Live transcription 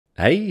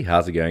Hey,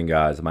 how's it going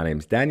guys? My name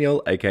is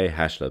Daniel, aka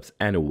HashLips,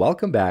 and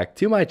welcome back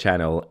to my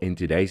channel. In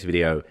today's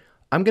video,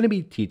 I'm going to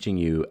be teaching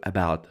you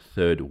about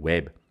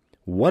thirdweb.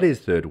 What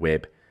is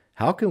thirdweb?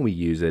 How can we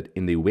use it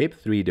in the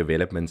web3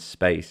 development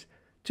space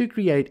to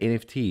create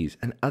NFTs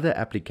and other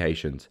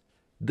applications?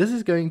 This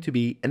is going to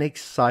be an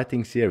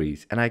exciting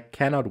series and I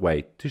cannot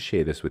wait to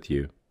share this with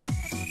you.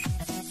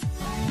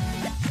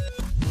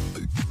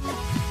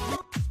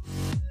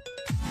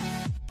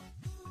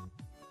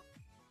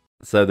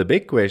 So the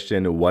big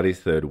question, what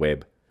is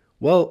thirdweb?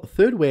 Well,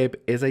 thirdweb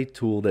is a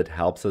tool that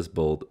helps us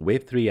build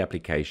Web3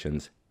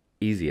 applications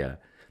easier.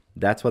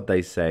 That's what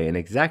they say, and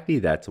exactly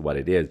that's what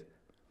it is.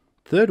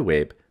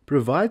 thirdweb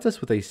provides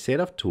us with a set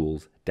of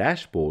tools,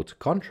 dashboards,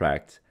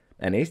 contracts,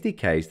 and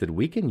SDKs that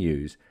we can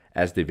use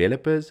as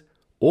developers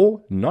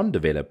or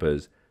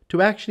non-developers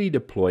to actually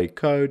deploy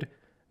code,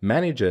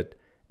 manage it,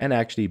 and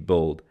actually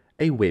build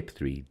a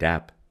Web3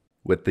 dApp.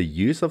 With the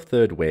use of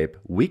thirdweb,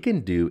 we can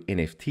do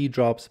NFT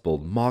drops,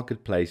 build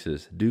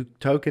marketplaces, do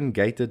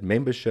token-gated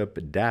membership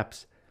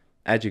dApps,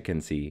 as you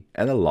can see,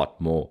 and a lot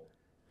more.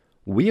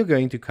 We are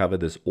going to cover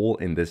this all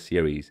in this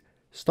series,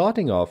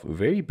 starting off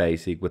very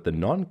basic with the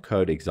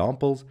non-code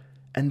examples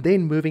and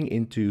then moving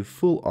into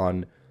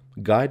full-on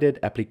guided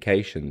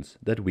applications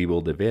that we will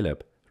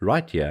develop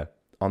right here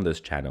on this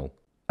channel.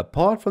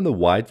 Apart from the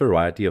wide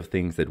variety of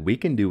things that we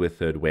can do with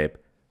thirdweb,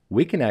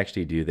 we can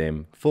actually do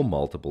them for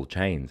multiple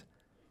chains.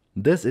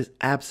 This is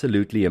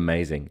absolutely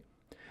amazing,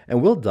 and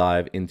we'll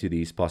dive into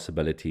these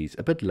possibilities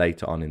a bit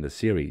later on in the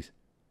series.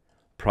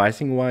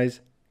 Pricing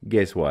wise,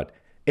 guess what?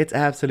 It's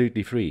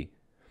absolutely free.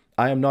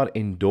 I am not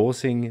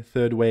endorsing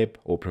thirdweb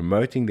or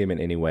promoting them in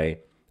any way.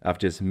 I've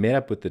just met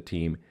up with the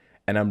team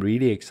and I'm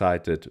really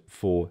excited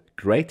for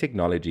great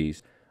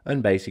technologies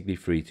and basically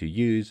free to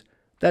use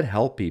that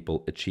help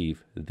people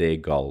achieve their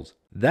goals.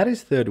 That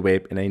is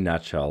thirdweb in a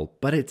nutshell,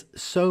 but it's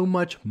so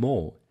much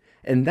more.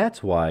 And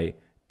that's why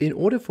in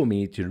order for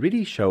me to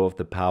really show off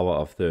the power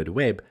of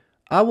thirdweb,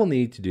 I will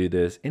need to do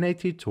this in a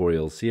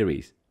tutorial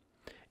series.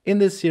 In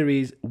this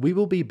series, we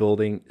will be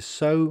building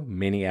so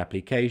many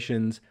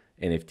applications,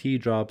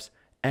 NFT drops,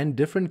 and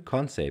different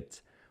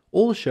concepts,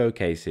 all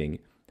showcasing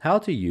how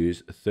to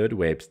use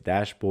thirdweb's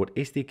dashboard,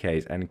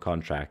 SDKs, and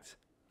contracts.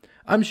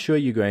 I'm sure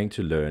you're going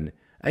to learn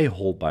a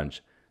whole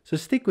bunch, so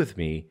stick with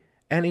me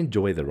and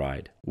enjoy the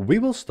ride. We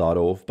will start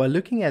off by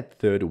looking at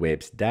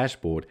thirdweb's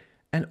dashboard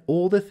and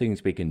all the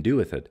things we can do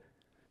with it,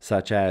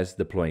 such as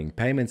deploying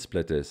payment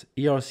splitters,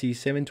 ERC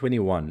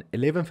 721,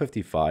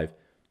 1155,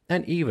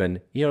 and even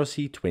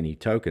ERC 20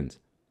 tokens.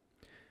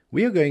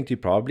 We are going to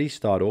probably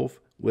start off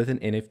with an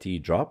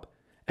NFT drop,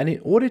 and in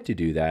order to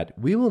do that,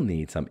 we will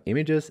need some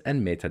images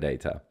and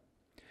metadata.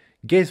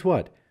 Guess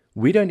what?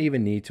 We don't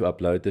even need to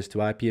upload this to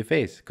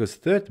IPFS because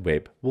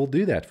thirdweb will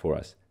do that for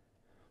us.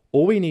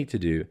 All we need to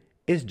do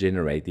is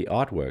generate the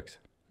artworks,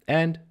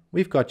 and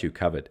we've got you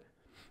covered.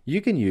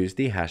 You can use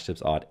the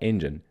HashLips art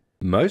engine.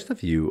 Most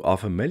of you are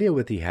familiar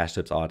with the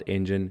HashLips art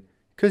engine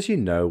because you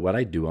know what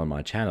I do on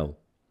my channel.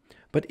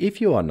 But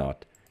if you are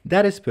not,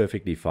 that is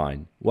perfectly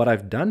fine. What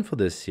I've done for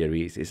this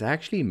series is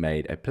actually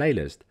made a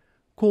playlist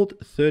called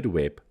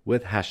thirdweb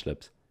with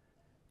HashLips.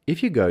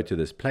 If you go to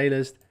this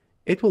playlist,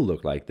 it will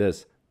look like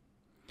this.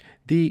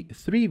 The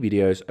 3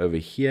 videos over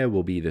here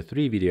will be the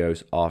 3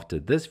 videos after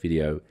this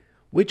video,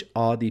 which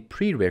are the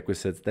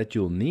prerequisites that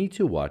you'll need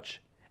to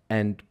watch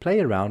and play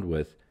around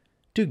with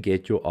to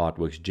get your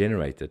artworks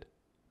generated.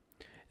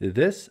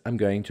 This I'm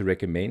going to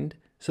recommend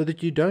so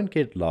that you don't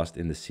get lost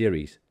in the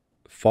series.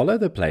 Follow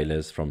the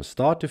playlist from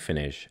start to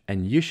finish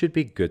and you should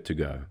be good to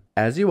go.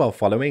 As you are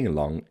following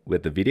along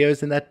with the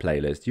videos in that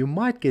playlist, you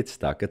might get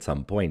stuck at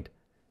some point.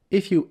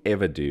 If you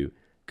ever do,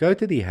 go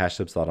to the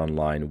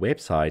hashlips.online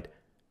website,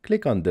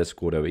 click on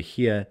Discord over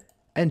here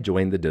and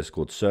join the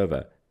Discord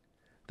server.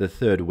 The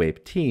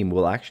thirdweb team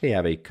will actually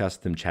have a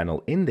custom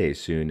channel in there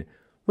soon,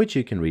 which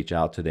you can reach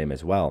out to them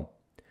as well.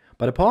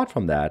 But apart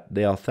from that,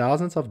 there are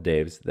thousands of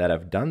devs that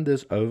have done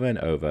this over and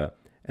over,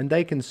 and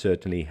they can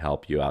certainly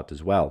help you out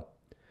as well.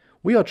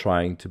 We are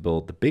trying to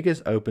build the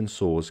biggest open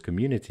source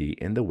community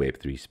in the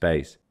Web3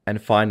 space.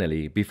 And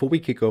finally, before we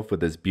kick off with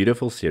this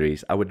beautiful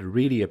series, I would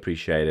really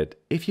appreciate it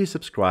if you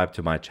subscribe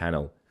to my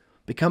channel.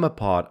 Become a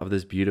part of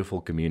this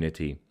beautiful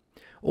community.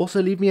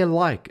 Also leave me a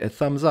like, a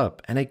thumbs up,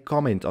 and a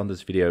comment on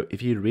this video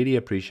if you really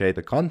appreciate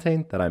the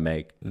content that I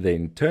make.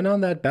 Then turn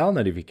on that bell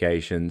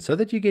notification so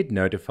that you get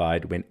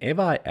notified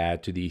whenever I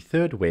add to the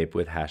thirdweb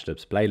with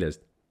HashLips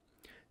playlist.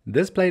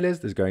 This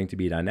playlist is going to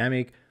be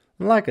dynamic.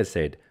 Like I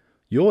said,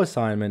 your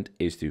assignment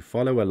is to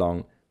follow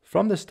along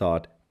from the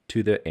start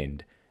to the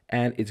end,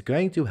 and it's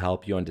going to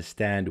help you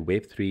understand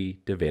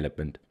Web3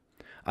 development.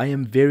 I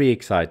am very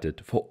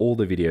excited for all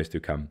the videos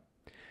to come.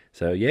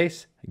 So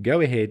yes,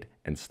 go ahead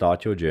and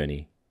start your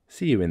journey.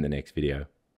 See you in the next video.